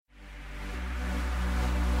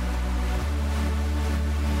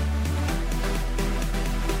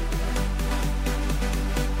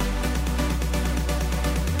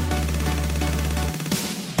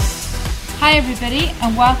Hi everybody,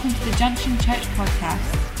 and welcome to the Junction Church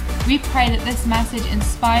podcast. We pray that this message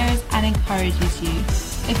inspires and encourages you.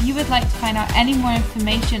 If you would like to find out any more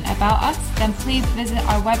information about us, then please visit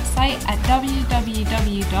our website at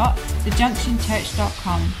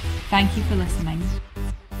www.thejunctionchurch.com. Thank you for listening.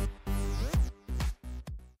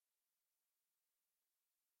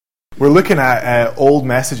 We're looking at old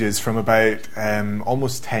messages from about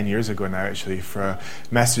almost 10 years ago now, actually, for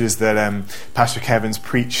messages that Pastor Kevin's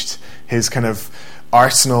preached, his kind of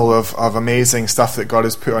arsenal of amazing stuff that God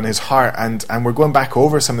has put on his heart. And we're going back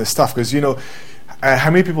over some of this stuff because, you know, how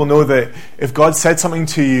many people know that if God said something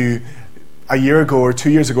to you a year ago or 2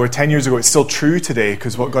 years ago or 10 years ago, it's still true today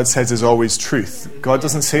because what God says is always truth. God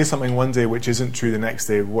doesn't say something one day which isn't true the next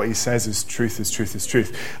day. What he says is truth is truth is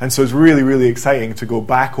truth. And so it's really, really exciting to go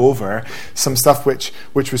back over some stuff which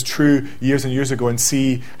was true years and years ago and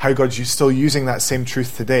see how God's still using that same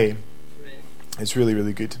truth today. It's really,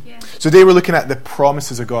 really good. Yeah. So today we're looking at the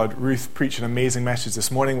promises of God. Ruth preached an amazing message this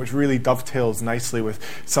morning, which really dovetails nicely with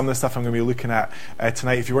some of the stuff I'm going to be looking at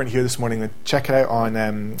tonight. If you weren't here this morning, then check it out on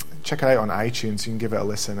iTunes. You can give it a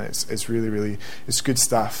listen. It's really, really, it's good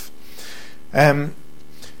stuff. I'm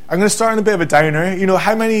going to start on a bit of a downer. You know,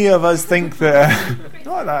 how many of us think that?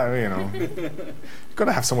 Not that, you know, you've got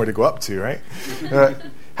to have somewhere to go up to, right?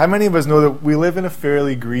 How many of us know that we live in a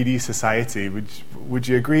fairly greedy society? Would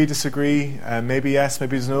you agree, disagree? Maybe yes,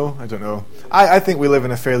 maybe no. I don't know. I think we live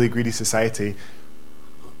in a fairly greedy society.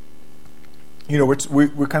 You know,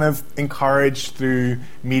 we're kind of encouraged through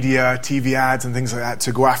media, TV ads and things like that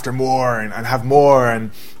to go after more and have more.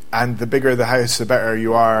 And the bigger the house, the better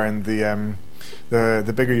you are. And the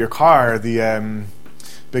bigger your car, the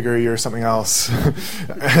bigger you're something else.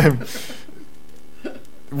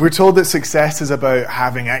 We're told that success is about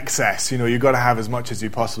having excess. You know, you've got to have as much as you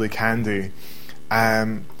possibly can do.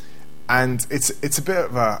 And it's a bit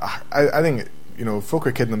of I think, you know, folk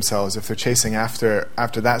are kidding themselves if they're chasing after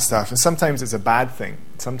that stuff. And sometimes it's a bad thing.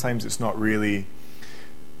 Sometimes it's not really.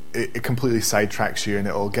 It completely sidetracks you and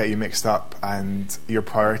it'll get you mixed up and your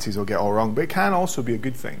priorities will get all wrong. But it can also be a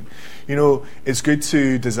good thing. You know, it's good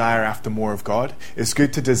to desire after more of God. It's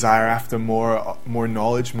good to desire after more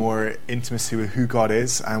knowledge, more intimacy with who God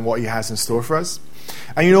is and what he has in store for us.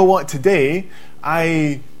 And you know what? Today,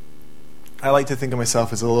 I like to think of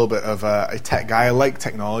myself as a little bit of a tech guy. I like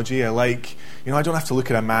technology. I like, you know, I don't have to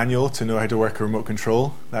look at a manual to know how to work a remote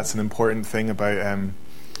control. That's an important thing about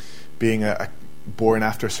being born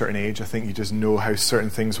after a certain age. I think you just know how certain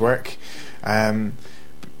things work. You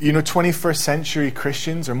know, 21st century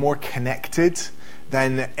Christians are more connected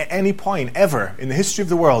than at any point ever in the history of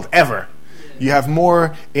the world, ever. You have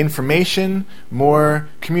more information, more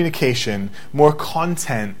communication, more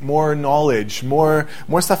content, more knowledge, more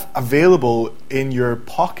stuff available in your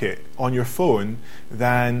pocket on your phone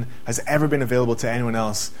than has ever been available to anyone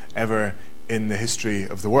else ever in the history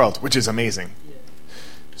of the world, which is amazing.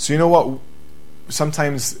 So you know what?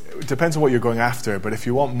 Sometimes it depends on what you're going after, but if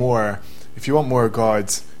you want more of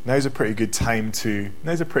God, now's a pretty good time to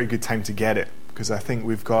get it, because I think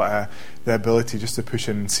we've got the ability just to push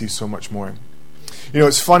in and see so much more. You know,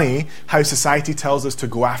 it's funny how society tells us to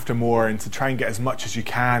go after more and to try and get as much as you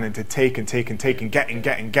can and to take and take and take and get and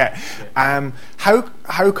get and get. How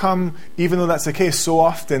come, even though that's the case, so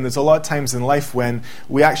often there's a lot of times in life when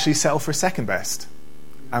we actually settle for second best,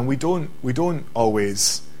 and we don't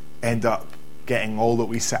always end up getting all that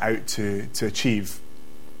we set out to achieve.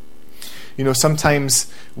 You know, sometimes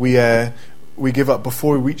we give up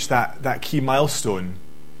before we reach that key milestone.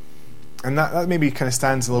 And that maybe kind of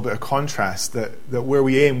stands a little bit of contrast, that where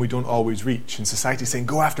we aim we don't always reach. And society's saying,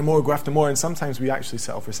 go after more, and sometimes we actually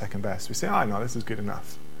settle for second best. We say, no, this is good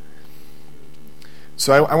enough.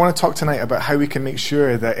 So I want to talk tonight about how we can make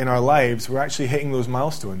sure that in our lives we're actually hitting those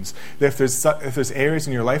milestones. That if there's areas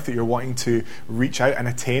in your life that you're wanting to reach out and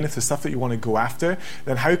attain, if there's stuff that you want to go after,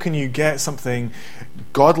 then how can you get something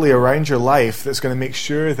godly around your life that's going to make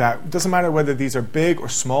sure that, it doesn't matter whether these are big or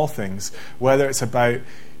small things, whether it's about,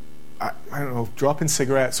 I don't know, dropping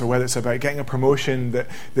cigarettes, or whether it's about getting a promotion, that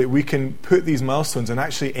we can put these milestones and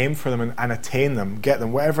actually aim for them and attain them, get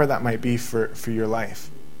them, whatever that might be for your life.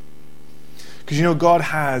 Because, you know, God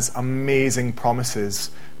has amazing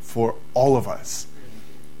promises for all of us.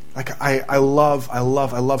 Like, I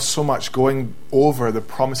love so much going over the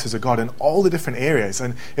promises of God in all the different areas.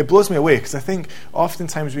 And it blows me away, because I think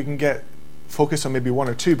oftentimes we can get focused on maybe one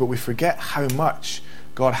or two, but we forget how much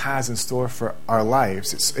God has in store for our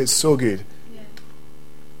lives. It's so good. Yeah.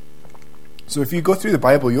 So if you go through the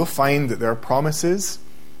Bible, you'll find that there are promises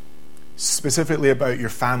specifically about your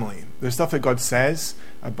family. There's stuff that God says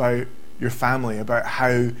about your family, about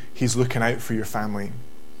how he's looking out for your family.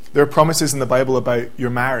 There are promises in the Bible about your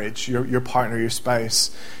marriage, your partner, your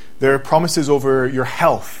spouse. There are promises over your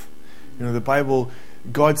health. You know, the Bible,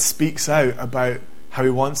 God speaks out about how he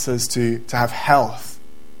wants us to have health.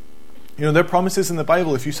 You know, there are promises in the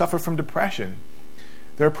Bible if you suffer from depression.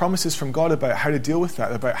 There are promises from God about how to deal with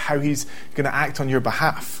that, about how he's going to act on your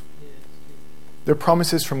behalf. There are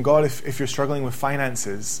promises from God if you're struggling with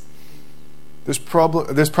finances. There's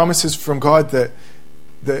promises from God that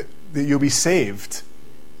you'll be saved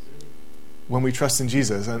when we trust in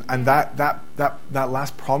Jesus. And that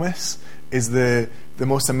last promise is the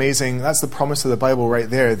most amazing. That's the promise of the Bible right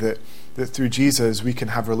there, that through Jesus we can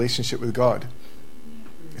have relationship with God.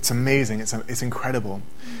 It's amazing. It's incredible.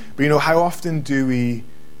 But you know, how often do we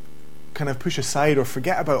kind of push aside or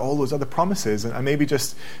forget about all those other promises, and maybe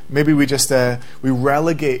we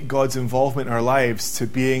relegate God's involvement in our lives to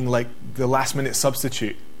being like the last minute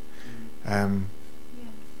substitute. You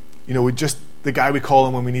know, we just the guy we call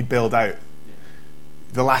him when we need bailed out.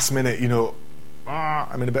 The last minute, you know,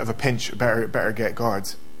 I'm in a bit of a pinch. Better get God.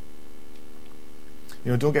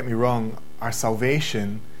 You know, don't get me wrong. Our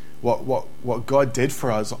salvation, what God did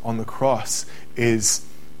for us on the cross, is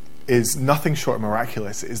nothing short of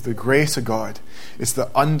miraculous. It is the grace of God. It's the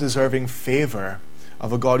undeserving favor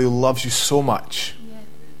of a God who loves you so much,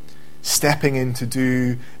 stepping in to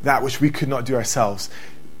do that which we could not do ourselves.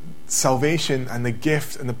 Salvation and the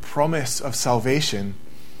gift and the promise of salvation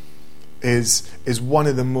is one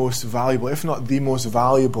of the most valuable, if not the most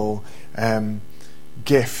valuable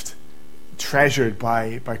gift treasured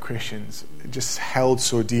by Christians, just held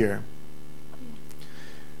so dear.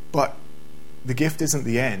 But the gift isn't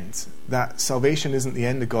the end. That salvation isn't the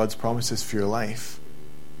end of God's promises for your life.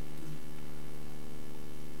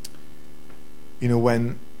 You know,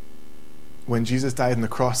 when Jesus died on the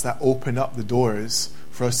cross, that opened up the doors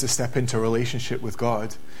for us to step into a relationship with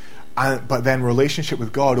God. But then relationship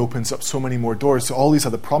with God opens up so many more doors to all these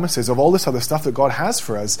other promises of all this other stuff that God has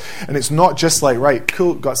for us. And it's not just like, right,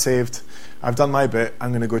 cool, got saved, I've done my bit, I'm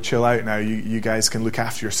going to go chill out now, you guys can look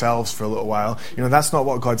after yourselves for a little while. You know, that's not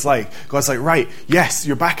what God's like. God's like, right, yes,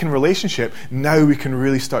 you're back in relationship, now we can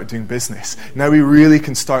really start doing business. Now we really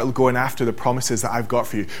can start going after the promises that I've got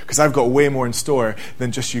for you, because I've got way more in store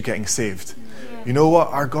than just you getting saved. Yeah. You know what?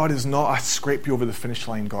 Our God is not a scrape you over the finish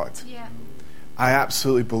line God. Yeah. I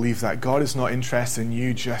absolutely believe that. God is not interested in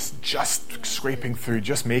you just scraping through,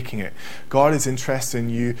 just making it. God is interested in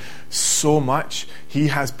you so much. He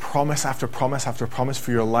has promise after promise after promise for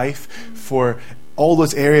your life, for all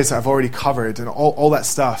those areas that I've already covered and all that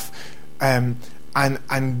stuff. And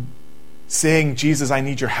saying, Jesus, I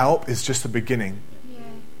need your help is just the beginning. Yeah.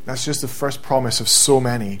 That's just the first promise of so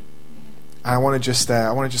many. And I want to just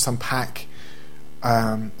unpack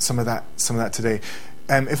some of that today.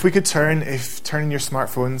 If we could turn in your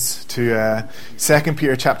smartphones to 2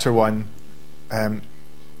 Peter chapter 1.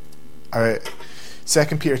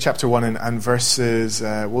 2 Peter chapter 1 and verses,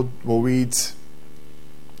 we'll read,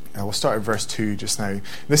 we'll start at verse 2 just now.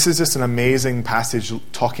 This is just an amazing passage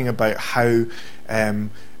talking about how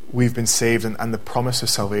we've been saved and the promise of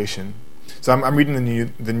salvation. So I'm reading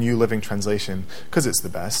the New Living Translation because it's the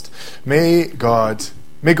best. May God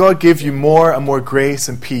give you more and more grace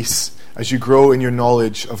and peace as you grow in your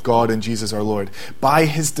knowledge of God and Jesus our Lord. By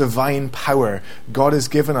his divine power, God has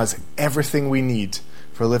given us everything we need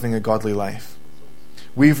for living a godly life.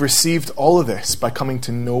 We've received all of this by coming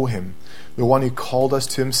to know him, the one who called us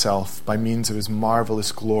to himself by means of his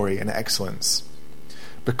marvelous glory and excellence.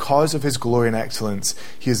 Because of his glory and excellence,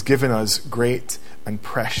 he has given us great and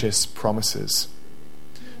precious promises.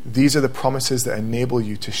 These are the promises that enable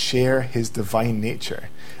you to share his divine nature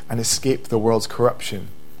and escape the world's corruption.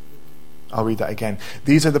 I'll read that again.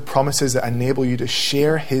 These are the promises that enable you to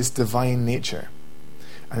share his divine nature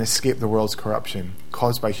and escape the world's corruption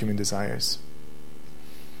caused by human desires.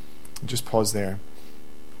 Just pause there.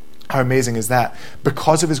 How amazing is that?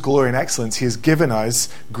 Because of his glory and excellence, he has given us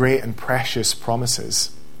great and precious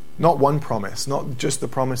promises. Not one promise, not just the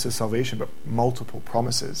promise of salvation, but multiple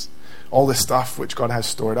promises. All the stuff which God has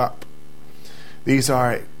stored up. These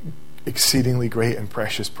are exceedingly great and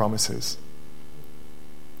precious promises.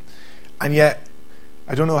 And yet,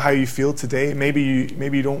 I don't know how you feel today. Maybe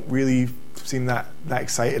you don't really seem that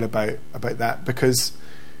excited about that, because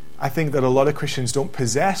I think that a lot of Christians don't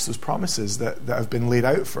possess those promises that have been laid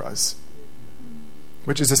out for us,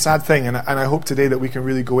 which is a sad thing. And I hope today that we can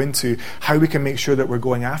really go into how we can make sure that we're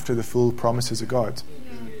going after the full promises of God.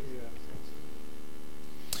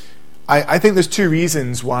 I think there's two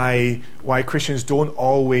reasons why Christians don't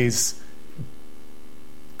always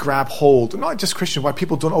grab hold, not just Christians, why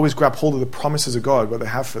people don't always grab hold of the promises of God, what they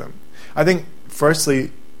have for them. I think, firstly,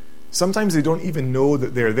 Sometimes they don't even know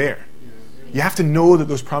that they're there. You have to know that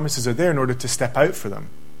those promises are there in order to step out for them.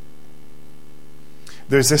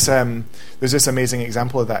 There's this amazing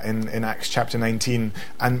example of that in Acts chapter 19,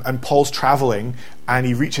 and Paul's traveling, and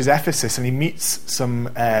he reaches Ephesus, and he meets some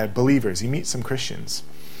believers, he meets some Christians,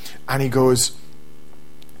 and he goes,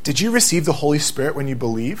 "Did you receive the Holy Spirit when you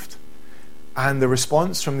believed?" And the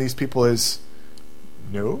response from these people is,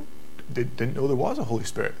 "No, they didn't know there was a Holy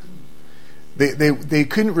Spirit." They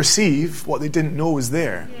couldn't receive what they didn't know was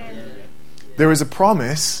there. Yeah. There was a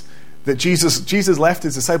promise that Jesus left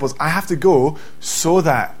his disciples. I have to go so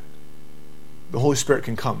that the Holy Spirit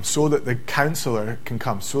can come, so that the counselor can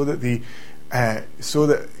come, so that the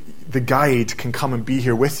guide can come and be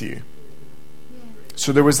here with you.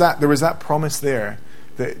 So there was that promise there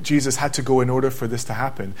that Jesus had to go in order for this to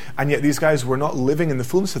happen. And yet these guys were not living in the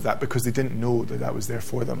fullness of that because they didn't know that was there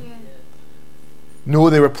for them. Yeah. No,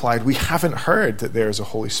 they replied, "We haven't heard that there is a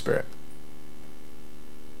Holy Spirit."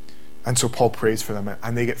 And so Paul prays for them,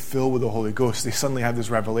 and they get filled with the Holy Ghost. They suddenly have this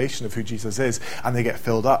revelation of who Jesus is, and they get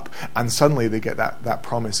filled up, and suddenly they get that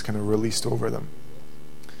promise kind of released over them.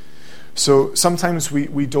 So sometimes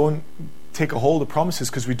we don't take a hold of promises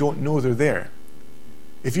because we don't know they're there.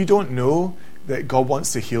 If you don't know that God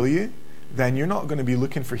wants to heal you, then you're not going to be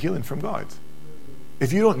looking for healing from God.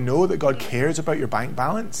 If you don't know that God cares about your bank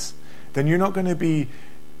balance, then you're not going to be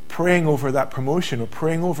praying over that promotion, or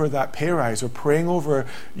praying over that pay rise, or praying over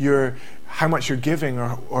how much you're giving,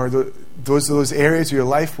 or those areas of your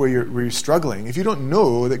life where you're struggling. If you don't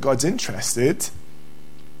know that God's interested,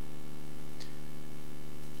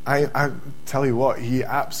 I tell you what, He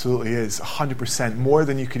absolutely is 100%, more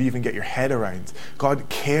than you could even get your head around. God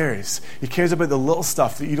cares. He cares about the little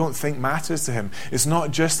stuff that you don't think matters to Him. It's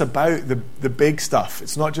not just about the big stuff.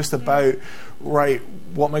 It's not just about, right,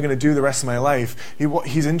 what am I going to do the rest of my life?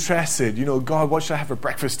 He's interested, God, what should I have for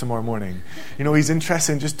breakfast tomorrow morning? He's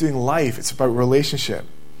interested in just doing life. It's about relationship.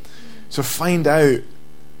 So find out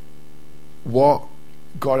what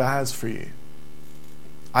God has for you.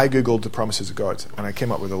 I googled the promises of God, and I came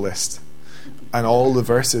up with a list, and all the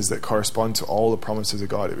verses that correspond to all the promises of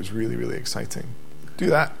God. It was really, really exciting. Do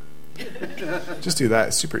that. Just do that.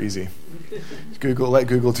 It's super easy. Let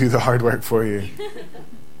Google do the hard work for you.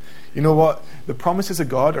 You know what? The promises of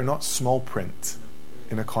God are not small print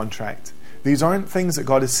in a contract. These aren't things that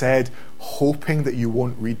God has said hoping that you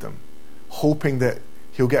won't read them, hoping that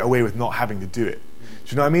He'll get away with not having to do it.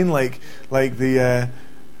 Do you know what I mean? Like the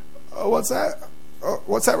what's that? Oh,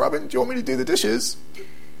 what's that, Robin? Do you want me to do the dishes?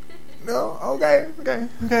 No? Okay.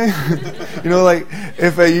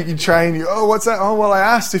 If you try and what's that? Oh, well, I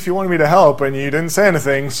asked if you wanted me to help and you didn't say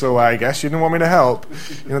anything, so I guess you didn't want me to help.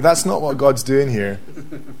 That's not what God's doing here.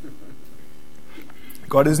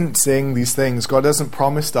 God isn't saying these things. God doesn't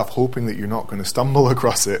promise stuff hoping that you're not going to stumble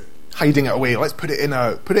across it, hiding it away. Let's put it in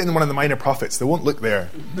one of the minor prophets. They won't look there.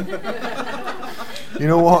 You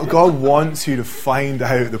know what? God wants you to find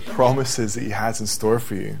out the promises that He has in store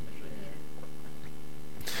for you.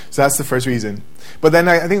 So that's the first reason. But then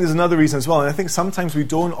I think there's another reason as well. And I think sometimes we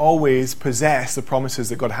don't always possess the promises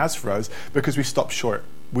that God has for us because we stop short.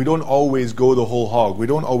 We don't always go the whole hog. We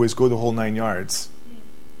don't always go the whole 9 yards.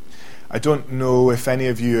 I don't know if any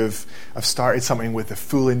of you have started something with the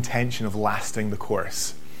full intention of lasting the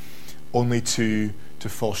course, only to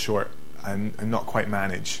fall short and not quite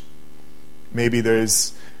manage. Maybe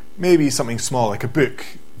there's something small, like a book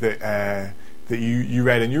that you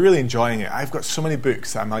read and you're really enjoying it. I've got so many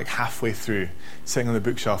books that I'm like halfway through, sitting on the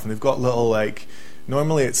bookshelf, and they've got little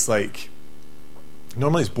normally it's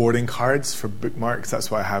boarding cards for bookmarks.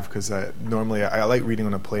 That's what I have, because normally I like reading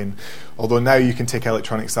on a plane. Although now you can take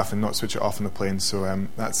electronic stuff and not switch it off on the plane, so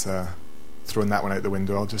that's throwing that one out the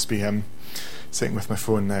window. I'll just be sitting with my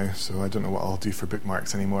phone now, so I don't know what I'll do for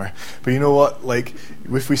bookmarks anymore. But you know what?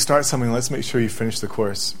 If we start something, let's make sure you finish the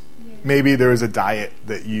course. Yeah. Maybe there is a diet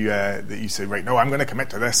that you say, right, no, I'm going to commit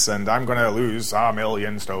to this, and I'm going to lose 1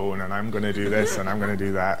 million stone, and I'm going to do this, and I'm going to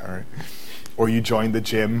do that. Or you join the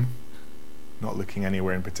gym, not looking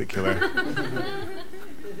anywhere in particular.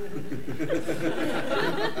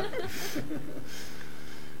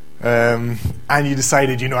 And you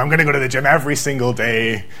decided, I'm going to go to the gym every single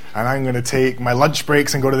day, and I'm going to take my lunch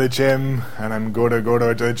breaks and go to the gym, and I'm going to go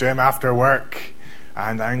to the gym after work,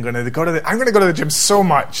 and I'm going to go to the gym so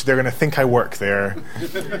much they're going to think I work there.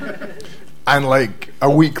 And a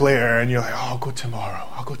week later, and you're like, I'll go tomorrow.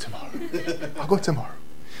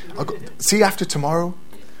 See, after tomorrow,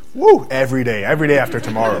 woo, every day after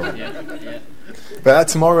tomorrow. Yeah. But that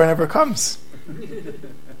tomorrow never comes.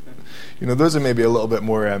 Those are maybe a little bit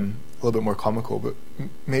more comical, but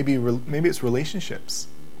maybe it's relationships.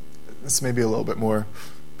 This may be a little bit more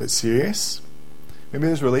but serious. Maybe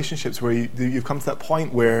there's relationships where you've come to that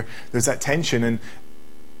point where there's that tension,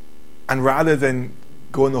 and rather than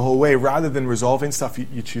going the whole way, rather than resolving stuff,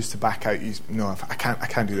 you choose to back out. I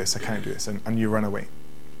can't do this, and you run away.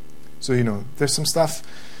 So there's some stuff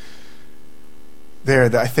there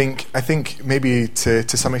that I think maybe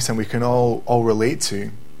to some extent we can all relate to.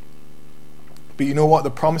 But you know what? The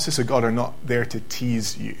promises of God are not there to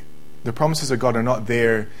tease you. The promises of God are not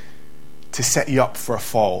there to set you up for a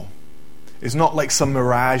fall. It's not like some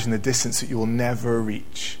mirage in the distance that you will never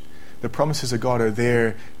reach. The promises of God are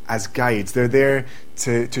there as guides. They're there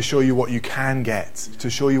to show you what you can get, to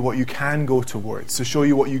show you what you can go towards, to show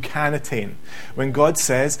you what you can attain. When God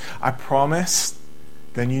says, I promise,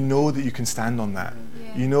 then you know that you can stand on that.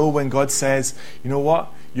 Yeah. You know when God says, you know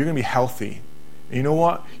what? You're going to be healthy. You know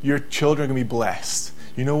what? Your children are going to be blessed.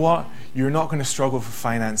 You know what? You're not going to struggle for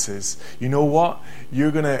finances. You know what?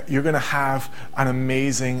 You're going to have an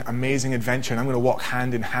amazing adventure, and I'm going to walk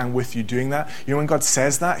hand in hand with you doing that. You know, when God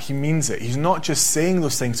says that, He means it. He's not just saying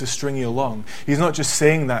those things to string you along. He's not just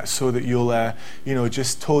saying that so that you'll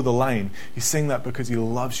just toe the line. He's saying that because He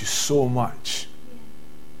loves you so much.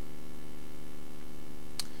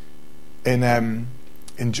 In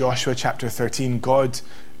Joshua chapter 13, God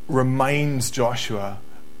reminds Joshua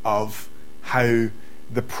of how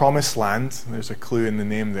the promised land, there's a clue in the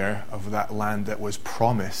name there, of that land that was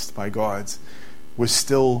promised by God, was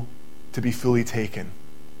still to be fully taken.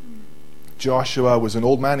 Joshua was an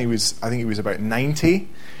old man. I think he was about 90.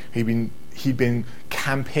 He'd been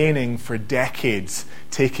campaigning for decades,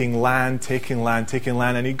 taking land,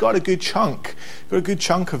 and he got a good chunk.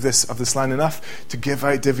 Of this land, enough to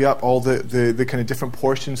divvy up all the kind of different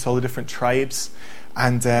portions to all the different tribes.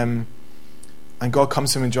 And God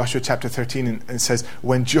comes to him in Joshua chapter 13 and says,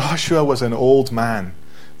 when Joshua was an old man,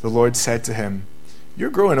 the Lord said to him, you're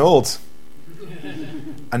growing old,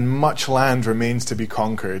 and much land remains to be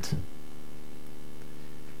conquered.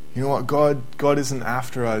 You know what? God isn't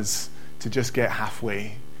after us to just get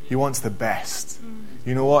halfway. He wants the best.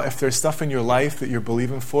 You know what? If there's stuff in your life that you're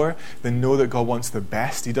believing for, then know that God wants the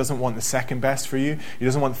best. He doesn't want the second best for you. He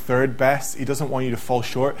doesn't want third best. He doesn't want you to fall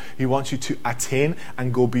short. He wants you to attain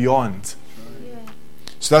and go beyond.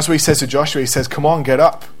 So that's what He says to Joshua. He says, come on, get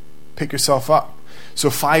up. Pick yourself up.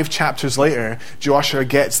 So 5 chapters later, Joshua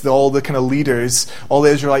gets all the kind of leaders, all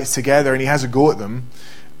the Israelites together, and he has a go at them.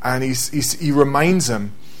 And he reminds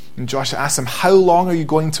them. And Joshua asks them, how long are you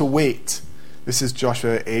going to wait? This is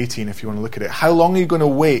Joshua 18, if you want to look at it. How long are you going to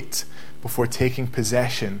wait before taking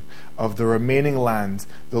possession of the remaining land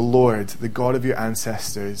the Lord, the God of your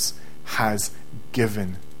ancestors, has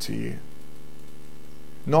given to you?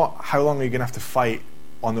 Not how long are you going to have to fight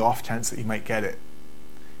on the off chance that you might get it.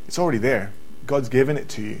 It's already there. God's given it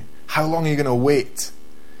to you. How long are you going to wait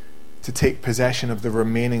to take possession of the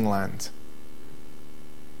remaining land?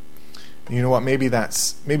 And you know what? Maybe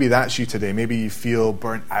that's you today. Maybe you feel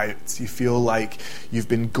burnt out. You feel like you've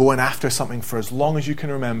been going after something for as long as you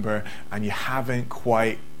can remember, and you haven't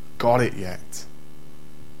quite got it yet.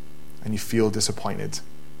 And you feel disappointed.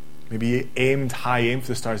 Maybe you aimed high, aimed for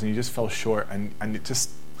the stars, and you just fell short, and it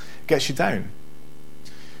just gets you down.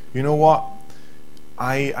 You know what?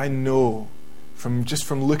 I know from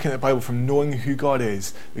looking at the Bible, from knowing who God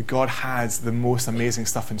is, that God has the most amazing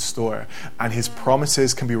stuff in store, and His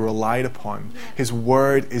promises can be relied upon. His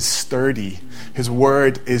word is sturdy. His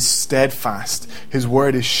word is steadfast. His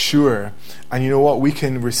word is sure. And you know what? We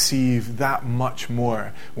can receive that much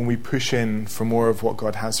more when we push in for more of what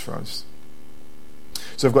God has for us.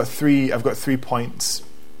 So I've got 3 points.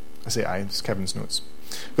 It's Kevin's notes.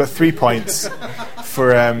 I've got 3 points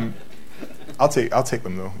for. I'll take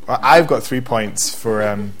them though. I've got 3 points for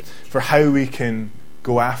how we can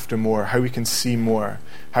go after more, how we can see more,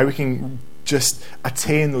 how we can just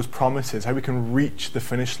attain those promises, how we can reach the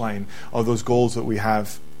finish line of those goals that we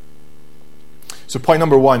have. So point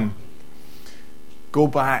number 1: go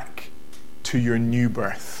back to your new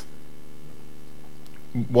birth.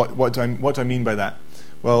 What do I mean by that?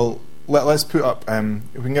 Well, let's put up.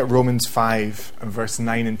 If we can get Romans 5 and verse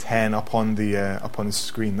 9 and 10 up on the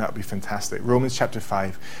screen, that would be fantastic. Romans chapter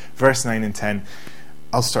 5, verse 9 and 10.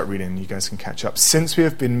 I'll start reading. You guys can catch up. Since we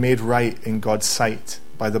have been made right in God's sight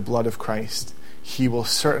by the blood of Christ, He will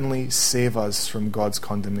certainly save us from God's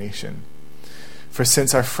condemnation. For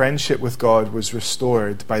since our friendship with God was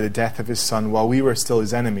restored by the death of His Son while we were still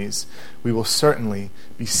His enemies, we will certainly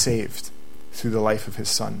be saved through the life of His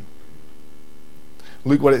Son.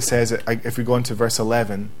 Look what it says. If we go into verse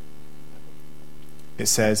 11, it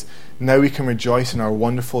says, now we can rejoice in our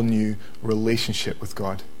wonderful new relationship with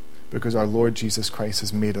God, because our Lord Jesus Christ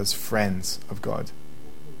has made us friends of God.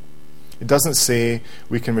 It doesn't say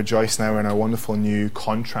we can rejoice now in our wonderful new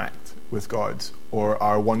contract with God or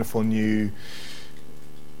our wonderful new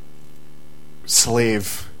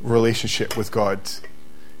slave relationship with God.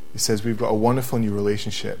 It says we've got a wonderful new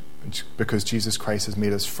relationship because Jesus Christ has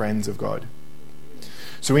made us friends of God.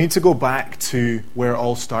 So we need to go back to where it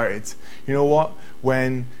all started. You know what?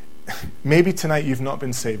 When maybe tonight you've not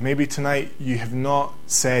been saved. Maybe tonight you have not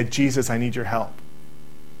said, Jesus, I need your help.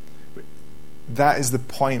 But that is the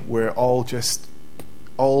point where it all gets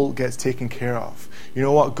taken care of. You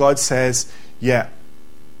know what? God says, yeah,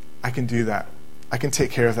 I can do that. I can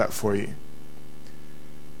take care of that for you.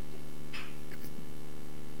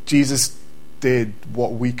 Jesus did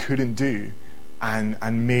what we couldn't do and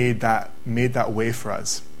made that way for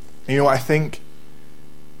us. And you know what, I think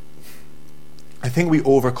we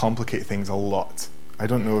overcomplicate things a lot. I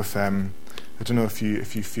don't know if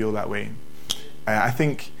you feel that way. I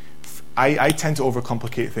think I tend to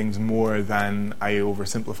overcomplicate things more than I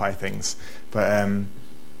oversimplify things. But I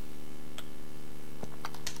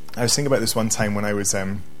was thinking about this one time when I was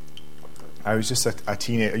just a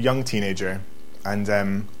young teenager,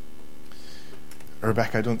 and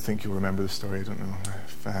Rebecca, I don't think you'll remember the story. I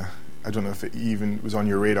don't know if it even was on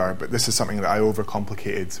your radar, but this is something that I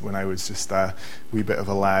overcomplicated when I was just a wee bit of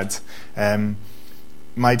a lad.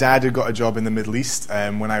 My dad had got a job in the Middle East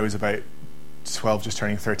when I was about 12, just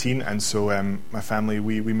turning 13, and so my family,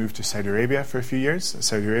 we moved to Saudi Arabia for a few years.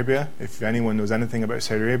 Saudi Arabia, if anyone knows anything about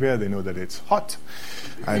Saudi Arabia, they know that it's hot,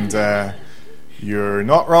 and you're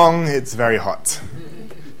not wrong, it's very hot.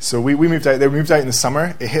 So we moved out there. We moved out in the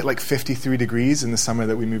summer. It hit like 53 degrees in the summer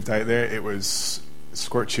that we moved out there. It was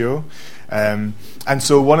scorchio. And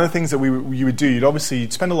so one of the things that you would do,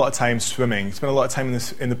 you'd spend a lot of time swimming. You'd spend a lot of time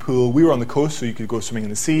in the pool. We were on the coast, so you could go swimming in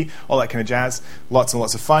the sea, all that kind of jazz. Lots and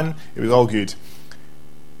lots of fun. It was all good.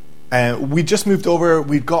 We just moved over.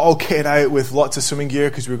 We'd got all kitted out with lots of swimming gear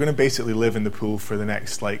because we were going to basically live in the pool for the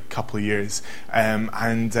next couple of years. And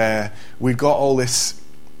we'd got all this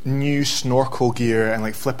new snorkel gear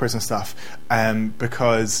and flippers and stuff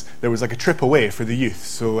because there was a trip away for the youth.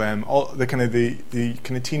 So all the kind of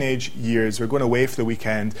teenage years, we're going away for the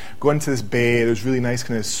weekend, going to this bay. There's really nice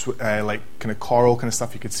kind of coral kind of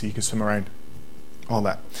stuff you could see. You could swim around, all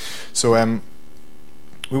that. So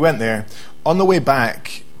we went there. On the way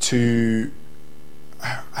back to,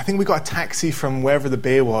 I think we got a taxi from wherever the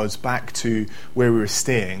bay was back to where we were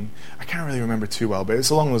staying. I can't really remember too well, but it's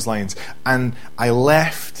along those lines. And I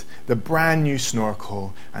left the brand new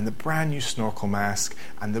snorkel and the brand new snorkel mask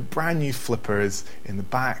and the brand new flippers in the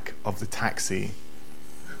back of the taxi.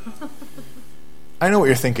 I know what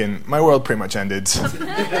you're thinking. My world pretty much ended.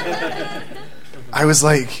 I was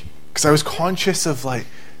because I was conscious of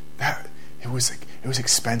that. It was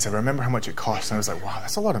expensive. I remember how much it cost, and I was like, wow,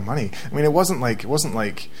 that's a lot of money. I mean, it wasn't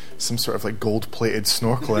like some sort of gold-plated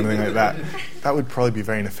snorkel or anything like that. That would probably be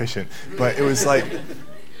very inefficient. But it was I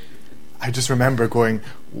just remember going,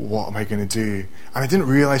 what am I going to do? And I didn't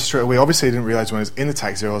realize straight away. Obviously, I didn't realize when I was in the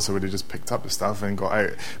taxi. I also would have just picked up the stuff and got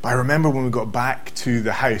out. But I remember when we got back to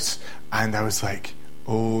the house, and I was like,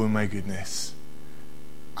 oh my goodness,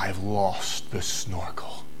 I've lost the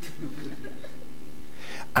snorkel.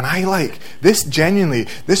 And this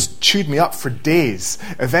chewed me up for days.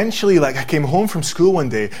 Eventually, I came home from school one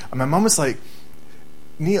day, and my mum was like,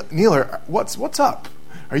 Neil, what's up?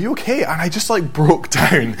 Are you okay? And I just broke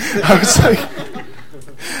down. I was like,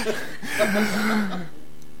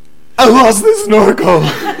 I lost the snorkel.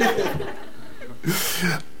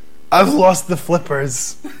 I've lost the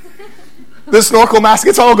flippers. The snorkel mask,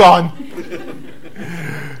 it's all gone.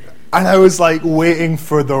 And I was waiting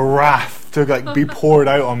for the wrath to be poured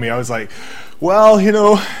out on me. I was like, well,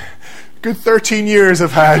 good 13 years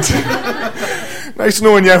I've had. Nice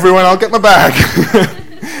knowing you, everyone. I'll get my bag.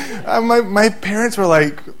 And my parents were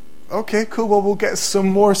like, okay, cool, well, we'll get some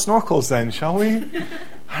more snorkels then, shall we? And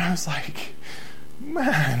I was like,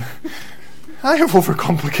 man, I have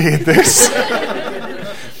overcomplicated this.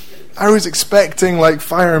 I was expecting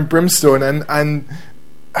fire and brimstone, and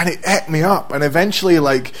it ate me up. And eventually,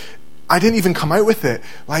 I didn't even come out with it.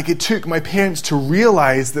 It took my parents to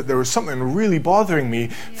realize that there was something really bothering me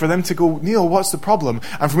for them to go, Neil, what's the problem?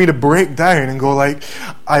 And for me to break down and go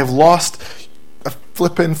I've lost a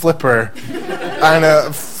flippin' flipper and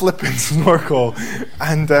a flippin' snorkel.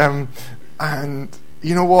 And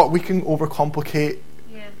you know what? We can overcomplicate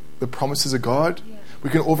the promises of God. Yeah. We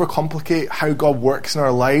can overcomplicate how God works in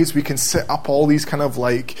our lives. We can set up all these kind of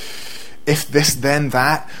if this, then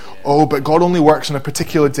that. Oh, but God only works on a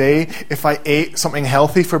particular day. If I ate something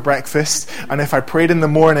healthy for breakfast, and if I prayed in the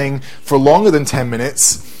morning for longer than 10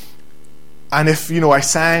 minutes, and if, I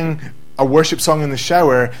sang a worship song in the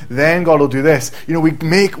shower, then God will do this.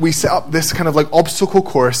 We set up this kind of like obstacle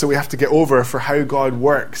course that we have to get over for how God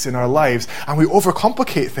works in our lives, and we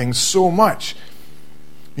overcomplicate things so much.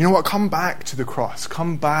 You know what? Come back to the cross.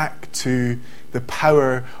 Come back to the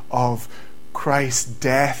power of Christ's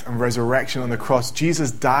death and resurrection on the cross.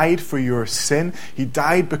 Jesus died for your sin. He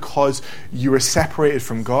died because you were separated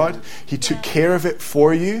from God. He took care of it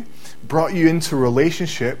for you, brought you into a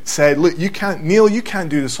relationship, said, look, Neil, you can't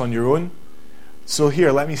do this on your own. So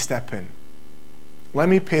here, let me step in. Let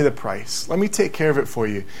me pay the price. Let me take care of it for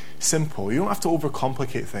you. Simple. You don't have to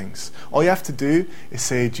overcomplicate things. All you have to do is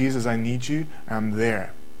say, Jesus, I need you. I'm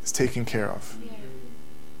there. It's taken care of.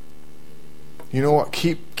 You know what?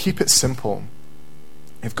 Keep it simple.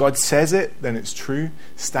 If God says it, then it's true.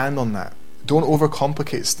 Stand on that. Don't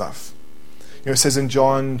overcomplicate stuff. It says in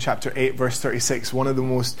John chapter 8, verse 36, one of the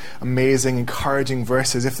most amazing, encouraging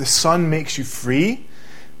verses, if the Son makes you free,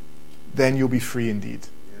 then you'll be free indeed.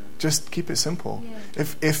 Just keep it simple.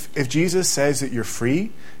 If Jesus says that you're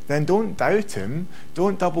free, then don't doubt him.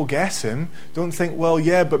 Don't double guess him. Don't think, well,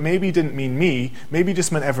 yeah, but maybe he didn't mean me. Maybe he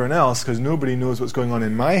just meant everyone else, because nobody knows what's going on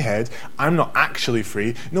in my head. I'm not actually free.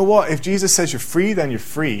 You know what? If Jesus says you're free, then you're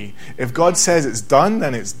free. If God says it's done,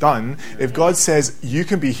 then it's done. If God says you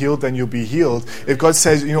can be healed, then you'll be healed. If God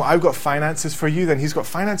says, I've got finances for you, then he's got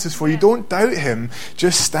finances for you. Don't doubt him.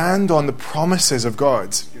 Just stand on the promises of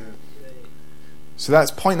God. So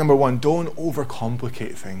that's point number 1. Don't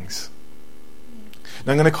overcomplicate things.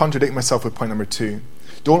 Now I'm going to contradict myself with point number 2.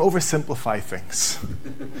 Don't oversimplify things.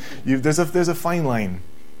 There's a fine line.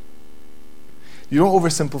 You don't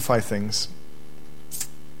oversimplify things.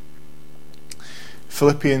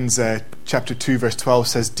 Philippians chapter 2 verse 12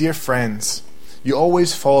 says, Dear friends, you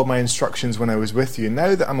always followed my instructions when I was with you.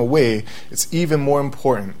 Now that I'm away, it's even more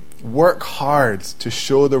important. Work hard to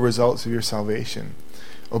show the results of your salvation,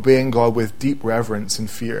 obeying God with deep reverence and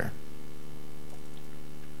fear.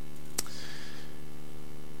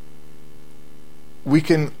 We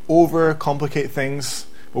can overcomplicate things,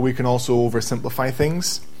 but we can also oversimplify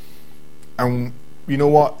things. And you know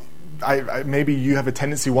what? Maybe you have a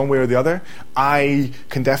tendency one way or the other. I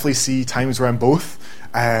can definitely see times where I'm both,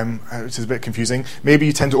 which is a bit confusing. Maybe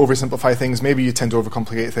you tend to oversimplify things. Maybe you tend to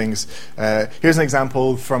overcomplicate things. Here's an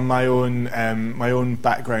example from my own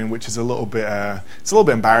background, which is a little bit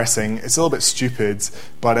embarrassing. It's a little bit stupid,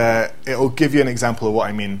 but it'll give you an example of what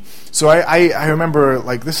I mean. So I remember,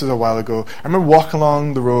 like, this was a while ago. I remember walking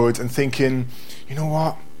along the road and thinking, you know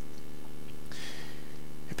what?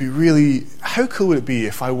 How cool would it be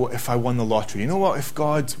if I won the lottery? You know what? If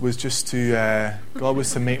God was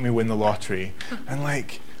to make me win the lottery, and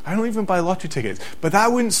like, I don't even buy lottery tickets, but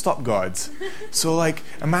that wouldn't stop God. So like,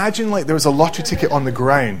 imagine like there was a lottery ticket on the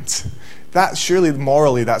ground. That surely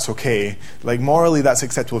morally that's okay. Like morally that's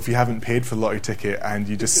acceptable if you haven't paid for the lottery ticket and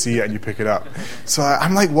you just see it and you pick it up. So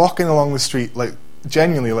I'm like walking along the street, like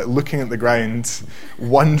genuinely like looking at the ground,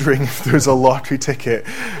 wondering if there's a lottery ticket.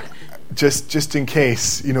 Just in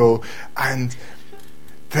case, and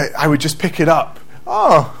that I would just pick it up.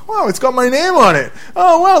 Oh, wow, it's got my name on it.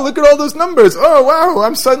 Oh, wow, look at all those numbers. Oh, wow,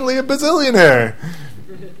 I'm suddenly a bazillionaire.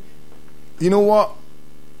 You know what?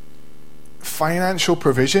 Financial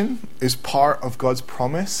provision is part of God's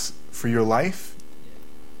promise for your life,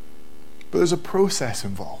 but there's a process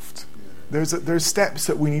involved. There's steps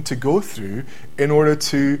that we need to go through in order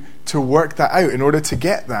to work that out, in order to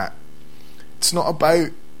get that. It's not about,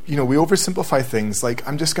 we oversimplify things. Like,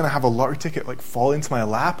 I'm just going to have a lottery ticket like fall into my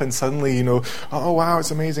lap and suddenly, oh wow,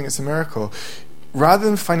 it's amazing, it's a miracle. Rather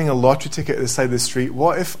than finding a lottery ticket at the side of the street,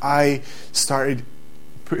 what if I started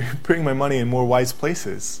putting my money in more wise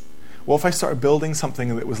places? What if I started building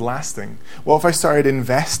something that was lasting? What if I started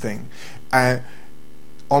investing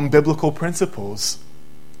on biblical principles?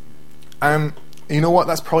 You know what?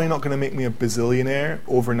 That's probably not going to make me a bazillionaire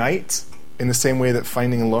overnight in the same way that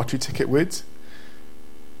finding a lottery ticket would.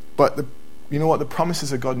 But you know what? The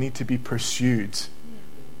promises of God need to be pursued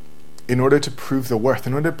in order to prove their worth,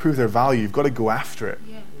 in order to prove their value. You've got to go after it.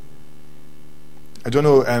 Yeah. I don't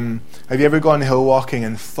know, have you ever gone hill walking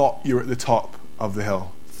and thought you were at the top of the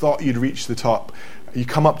hill? Thought you'd reached the top? You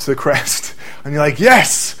come up to the crest and you're like,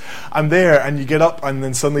 yes, I'm there. And you get up and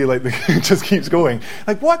then suddenly like it just keeps going.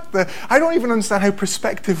 Like I don't even understand how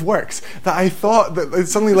perspective works. That I thought that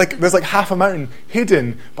suddenly like there's like half a mountain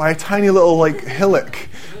hidden by a tiny little like hillock,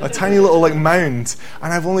 a tiny little like mound.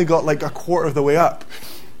 And I've only got like a quarter of the way up.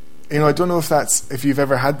 I don't know if you've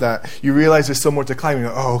ever had that. You realize there's still more to climb.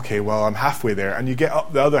 Oh, okay, well, I'm halfway there. And you get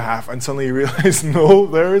up the other half and suddenly you realize, no,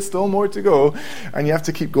 there is still more to go. And you have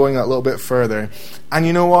to keep going that little bit further. And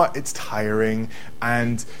you know what? It's tiring.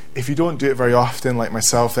 And if you don't do it very often, like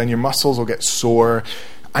myself, then your muscles will get sore.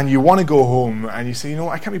 And you want to go home. And you say,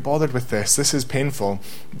 I can't be bothered with this. This is painful.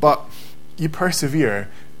 But you persevere.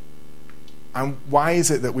 And why is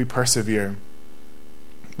it that we persevere?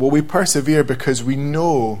 Well, we persevere because we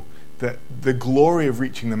know that the glory of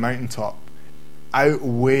reaching the mountaintop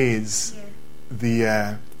outweighs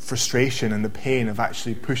the frustration and the pain of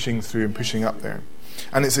actually pushing through and pushing up there.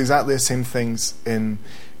 And it's exactly the same things in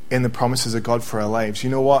the promises of God for our lives. You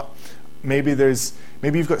know what? Maybe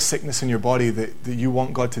you've got sickness in your body that you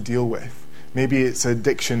want God to deal with. Maybe it's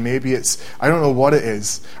addiction. Maybe it's, I don't know what it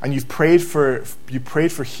is. And you've prayed for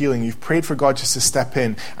healing. You've prayed for God just to step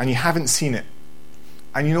in, and you haven't seen it.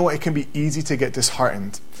 And you know what? It can be easy to get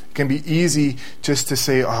disheartened. It can be easy just to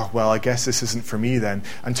say, oh, well, I guess this isn't for me then,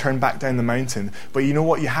 and turn back down the mountain. But you know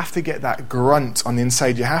what? You have to get that grunt on the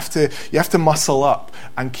inside. You have to muscle up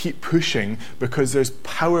and keep pushing, because there's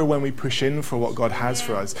power when we push in for what God has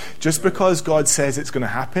for us. Just because God says it's going to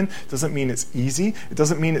happen doesn't mean it's easy. It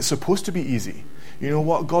doesn't mean it's supposed to be easy. You know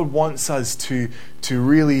what? God wants us to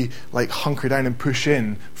really hunker down and push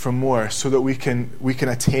in for more, so that we can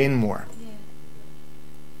attain more.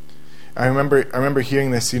 I remember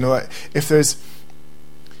hearing this. If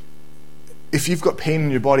you've got pain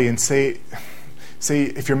in your body, and say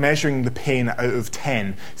if you're measuring the pain out of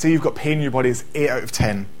 10, say you've got pain in your body, it's 8 out of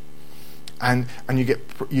 10, and you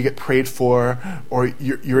get prayed for, or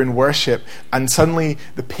you're in worship, and suddenly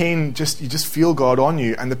the pain you just feel God on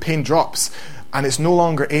you, and the pain drops, and it's no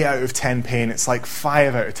longer 8 out of 10 pain, it's like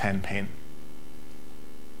 5 out of 10 pain.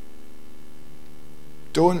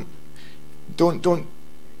 Don't.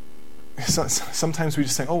 Sometimes we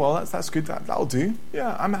just think, oh, well, that's good, that'll do.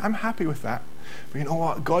 Yeah, I'm happy with that. But you know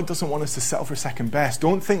what? God doesn't want us to settle for second best.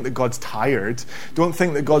 Don't think that God's tired. Don't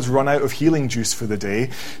think that God's run out of healing juice for the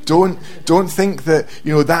day. Don't think that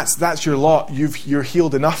that's your lot. You're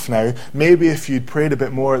healed enough now. Maybe if you'd prayed a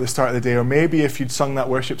bit more at the start of the day, or maybe if you'd sung that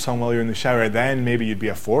worship song while you're in the shower, then maybe you'd be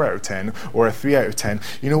a 4 out of 10 or a 3 out of 10.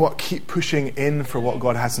 You know what? Keep pushing in for what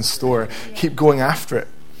God has in store. Keep going after it.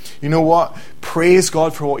 You know what? Praise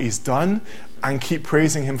God for what He's done, and keep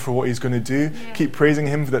praising Him for what He's going to do. Yeah. Keep praising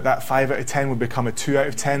Him that 5 out of 10 would become a 2 out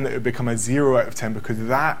of 10, that it would become a 0 out of 10, because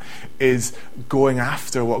that is going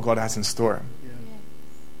after what God has in store. Yeah.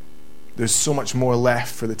 There's so much more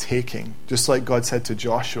left for the taking. Just like God said to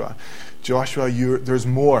Joshua, there's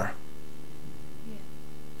more. Yeah.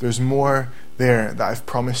 There's more there that I've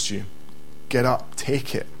promised you. Get up,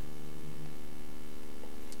 take it.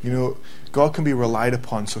 God can be relied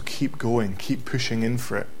upon, so keep going, keep pushing in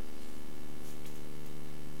for it.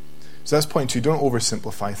 So that's point 2. Don't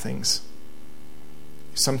oversimplify things.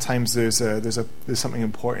 Sometimes there's something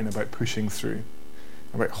important about pushing through,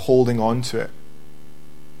 about holding on to it.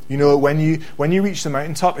 When you reach the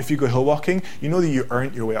mountaintop, if you go hill walking, you know that you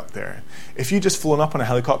earned your way up there. If you just flown up on a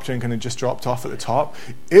helicopter and kind of just dropped off at the top,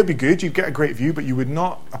 it would be good. You'd get a great view, but you would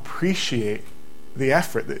not appreciate the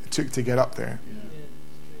effort that it took to get up there.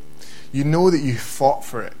 You know that you fought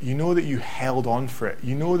for it. You know that you held on for it.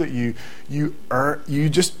 You know that you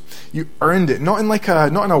earned it. Not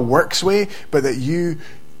in a works way, but that you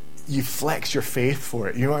flexed your faith for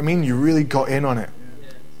it. You know what I mean? You really got in on it.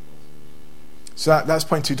 So that's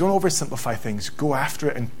point 2. Don't oversimplify things. Go after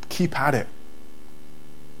it and keep at it.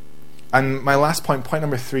 And my last point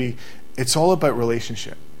number 3, it's all about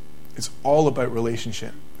relationship. It's all about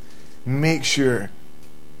relationship. Make sure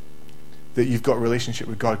that you've got a relationship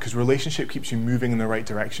with God, because relationship keeps you moving in the right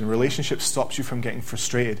direction. Relationship stops you from getting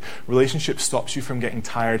frustrated. Relationship stops you from getting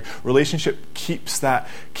tired. Relationship keeps that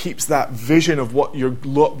vision of what you're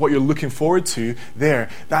looking forward to there.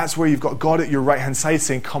 That's where you've got God at your right hand side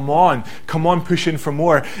saying, come on, push in for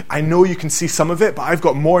more. I know you can see some of it, but I've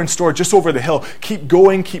got more in store just over the hill. Keep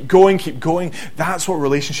going. That's what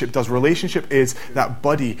relationship does. Relationship is that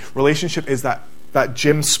buddy. Relationship is that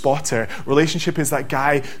gym spotter. Relationship is that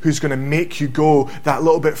guy who's going to make you go that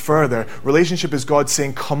little bit further. Relationship is God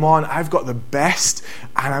saying, come on, I've got the best,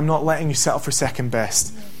 and I'm not letting you settle for second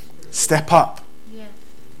best. Yeah. Step up. Yeah.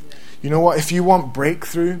 You know what? If you want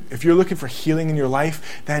breakthrough, if you're looking for healing in your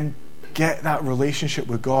life, then get that relationship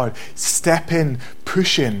with God. Step in,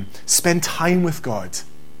 push in, spend time with God.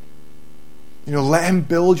 Let Him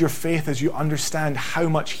build your faith as you understand how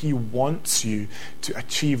much He wants you to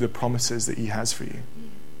achieve the promises that He has for you.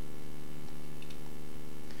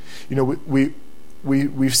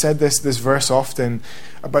 we've said this verse often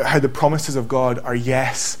about how the promises of God are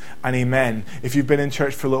yes and amen. If you've been in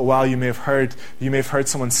church for a little while, you may have heard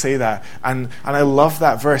someone say that, and I love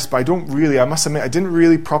that verse, but I must admit, I didn't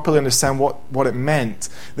really properly understand what it meant.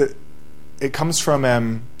 That it comes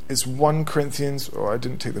from it's 1 Corinthians. Oh, I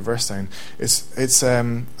didn't take the verse down. It's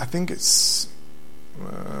I think it's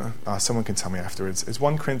someone can tell me afterwards. It's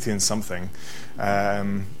 1 Corinthians something,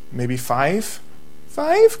 maybe 5.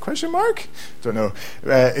 5? Question mark? Don't know.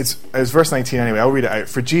 It's verse 19 anyway. I'll read it out.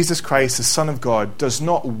 For Jesus Christ, the Son of God, does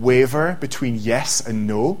not waver between yes and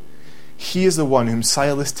no. He is the one whom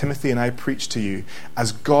Silas, Timothy, and I preach to you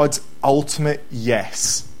as God's ultimate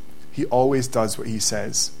yes. He always does what he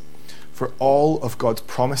says. For all of God's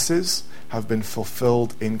promises have been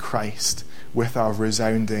fulfilled in Christ with our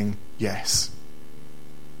resounding yes.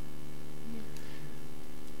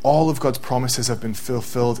 All of God's promises have been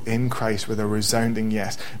fulfilled in Christ with a resounding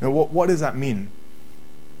yes. Now, what does that mean?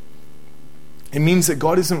 It means that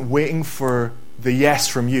God isn't waiting for the yes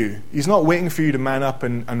from you. He's not waiting for you to man up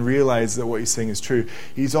and realize that what he's saying is true.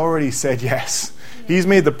 He's already said yes. Yeah. He's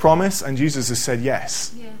made the promise, and Jesus has said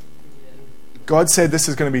yes. Yeah. God said this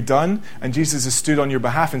is going to be done, and Jesus has stood on your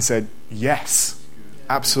behalf and said yes,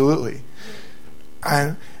 absolutely.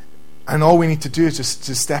 And all we need to do is just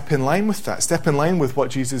to step in line with that. Step in line with what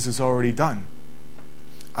Jesus has already done.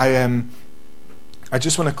 I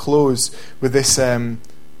just want to close with this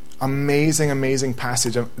amazing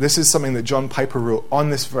passage. This is something that John Piper wrote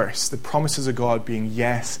on this verse. The promises of God being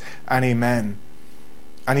yes and amen.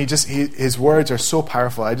 And his words are so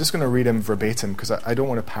powerful. I'm just going to read him verbatim because I don't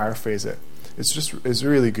want to paraphrase it. It's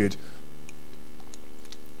really good.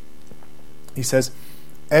 He says,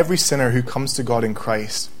 every sinner who comes to God in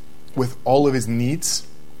Christ with all of his needs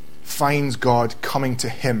finds God coming to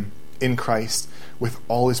him in Christ with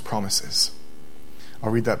all his promises.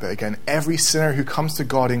 I'll read that bit again. Every sinner who comes to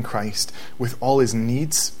God in Christ with all his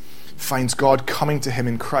needs finds God coming to him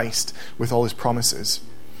in Christ with all his promises.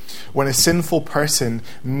 When a sinful person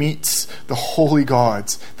meets the holy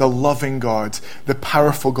God, the loving God, the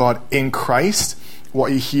powerful God in Christ,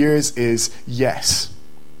 what he hears is, yes.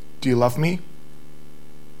 Do you love me?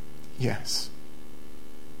 Yes.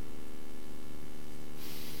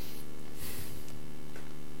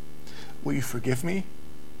 Will you forgive me?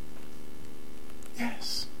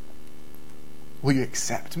 Yes. Will you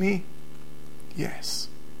accept me? Yes.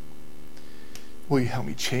 Will you help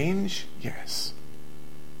me change? Yes.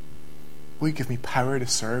 Will you give me power to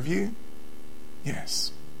serve you?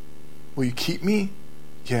 Yes. Will you keep me?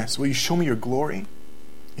 Yes. Will you show me your glory?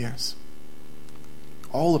 Yes.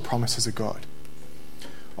 All the promises of God,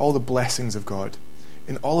 all the blessings of God,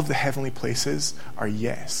 in all of the heavenly places are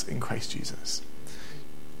yes in Christ Jesus.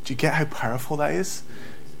 Do you get how powerful that is?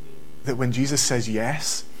 That when Jesus says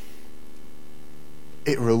yes,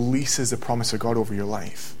 it releases the promise of God over your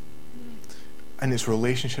life. And it's a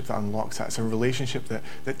relationship that unlocks that. It's a relationship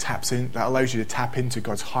that taps in, that allows you to tap into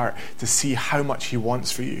God's heart to see how much he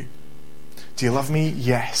wants for you. Do you love me?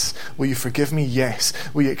 Yes. Will you forgive me? Yes.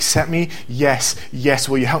 Will you accept me? Yes. Yes.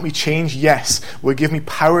 Will you help me change? Yes. Will you give me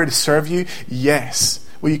power to serve you? Yes.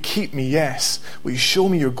 Will you keep me? Yes. Will you show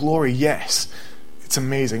me your glory? Yes. It's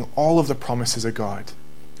amazing. All of the promises of God,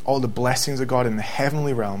 all the blessings of God in the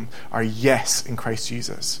heavenly realm are yes in Christ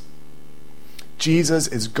Jesus. Jesus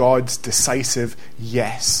is God's decisive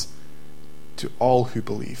yes to all who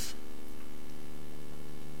believe.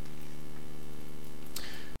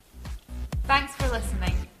 Thanks for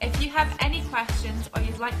listening. If you have any questions or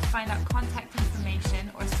you'd like to find out contact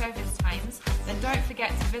information or service times, then don't forget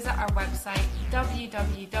to visit our website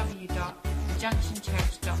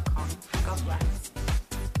www.thejunctionchurch.com. God bless.